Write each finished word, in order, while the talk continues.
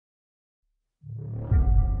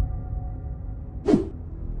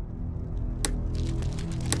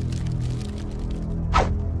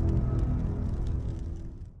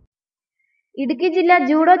ഇടുക്കി ജില്ലാ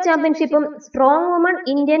judo ചാമ്പ്യൻഷിപ്പും strong woman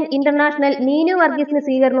Indian international Neenu വർഗീസിന്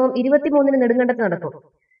സ്വീകരണവും 23-ന് നെടുങ്കണ്ടത്ത് നടക്കും.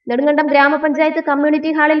 നെടുങ്കണ്ടം ഗ്രാമപഞ്ചായത്ത്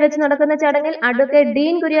കമ്മ്യൂണിറ്റി ഹാളിൽ വെച്ച് നടക്കുന്ന ചടങ്ങിൽ advocate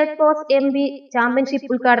Dean Kuriakose MP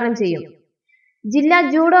championship ഉദ്ഘാടനം ചെയ്യും. ജില്ലാ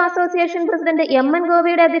ജൂഡോ അസോസിയേഷൻ പ്രസിഡന്റ് MN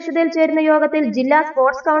ഗോപിയുടെ അധ്യക്ഷതയിൽ ചേരുന്ന യോഗത്തിൽ ജില്ലാ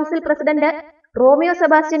sports council president Romeo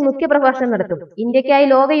Sebastian മുഖ്യപ്രഭാഷണം നടത്തും. ഇന്ത്യയ്ക്കായി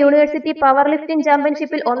ലോക യൂണിവേഴ്സിറ്റി പവർ ലിഫ്റ്റിംഗ്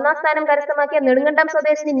ചാമ്പ്യൻഷിപ്പിൽ 1ാം സ്ഥാനം കരസ്ഥമാക്കിയ നെടുങ്കണ്ടം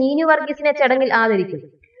സ്വദേശിനി നീനു വർഗീസിനെ ചടങ്ങിൽ ആദരിക്കും.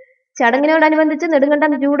 ചടങ്ങിനോടനുബന്ധിച്ച്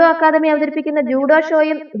നെടുങ്കണ്ടം ജൂഡോ അക്കാദമി അവതരിപ്പിക്കുന്ന ജൂഡോ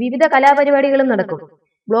ഷോയും വിവിധ കലാപരിപാടികളും നടക്കും.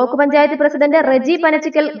 ബ്ലോക്ക് പഞ്ചായത്ത് പ്രസിഡന്റ് റെജി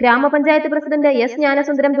പനച്ചിക്കൽ, ഗ്രാമപഞ്ചായത്ത് പ്രസിഡന്റ് S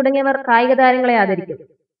ജ്ഞാനസുന്ദരം തുടങ്ങിയവർ കായിക താരങ്ങളെ ആദരിക്കും.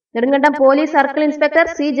 Nedumkandam police circle inspector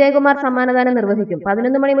C Jayakumar സമ്മാനദാനം നിർവഹിക്കും.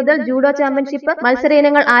 11 മണി മുതൽ ജൂഡോ ചാമ്പ്യൻഷിപ്പ് മത്സര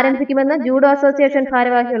ഇനങ്ങൾ ആരംഭിക്കുമെന്ന് ജൂഡോ അസോസിയേഷൻ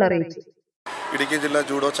ഭാരവാഹികൾ അറിയിച്ചു. ഇടുക്കി ജില്ലാ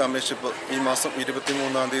ജൂഡോ ചാമ്പ്യൻഷിപ്പ് ഈ മാസം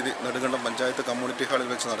 23-ാം തീയതി നെടുങ്കണ്ടം പഞ്ചായത്ത് കമ്മ്യൂണിറ്റി ഹാളിൽ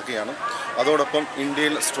വെച്ച് നടക്കുകയാണ്. അതോടൊപ്പം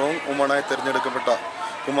ഇന്ത്യയിൽ സ്ട്രോങ് വുമണായി തിരഞ്ഞെടുക്കപ്പെട്ട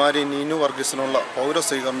കുമാരി നീനു വർഗീസിനുള്ള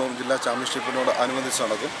പൗരസ്വീകരണവും ജില്ലാ ചാമ്പ്യൻഷിപ്പിനോട് അനുബന്ധിച്ച്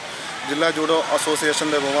നടക്കും. ജില്ലാ ജൂഡോ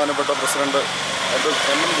അസോസിയേഷൻ്റെ ബഹുമാനപ്പെട്ട പ്രസിഡന്റ്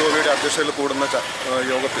MN ഗോപിയുടെ അധ്യക്ഷതയിൽ കൂടുന്ന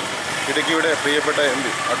യോഗത്തിൽ ഇടുക്കിയുടെ പ്രിയപ്പെട്ട MP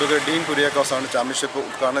അഡ്വക്കേറ്റ് ഡീൻ കുര്യാക്കോസാണ് ചാമ്പ്യൻഷിപ്പ്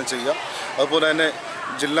ഉദ്ഘാടനം ചെയ്യുക. അതുപോലെ തന്നെ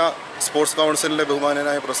ജില്ലാ സ്പോർട്സ് കൗൺസിലിൻ്റെ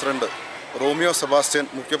ബഹുമാനനായ പ്രസിഡന്റ് റോമിയോ സെബാസ്റ്റ്യൻ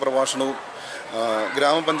മുഖ്യപ്രഭാഷണവും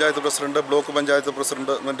ഗ്രാമപഞ്ചായത്ത് പ്രസിഡന്റ്, ബ്ലോക്ക് പഞ്ചായത്ത്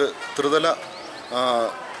പ്രസിഡന്റ്, മറ്റ് ത്രിതല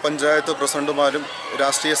പഞ്ചായത്ത് പ്രസിഡന്റുമാരും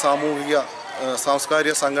രാഷ്ട്രീയ സാമൂഹിക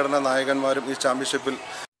സാംസ്കാരിക സംഘടനാ നായകന്മാരും ഈ ചാമ്പ്യൻഷിപ്പിൽ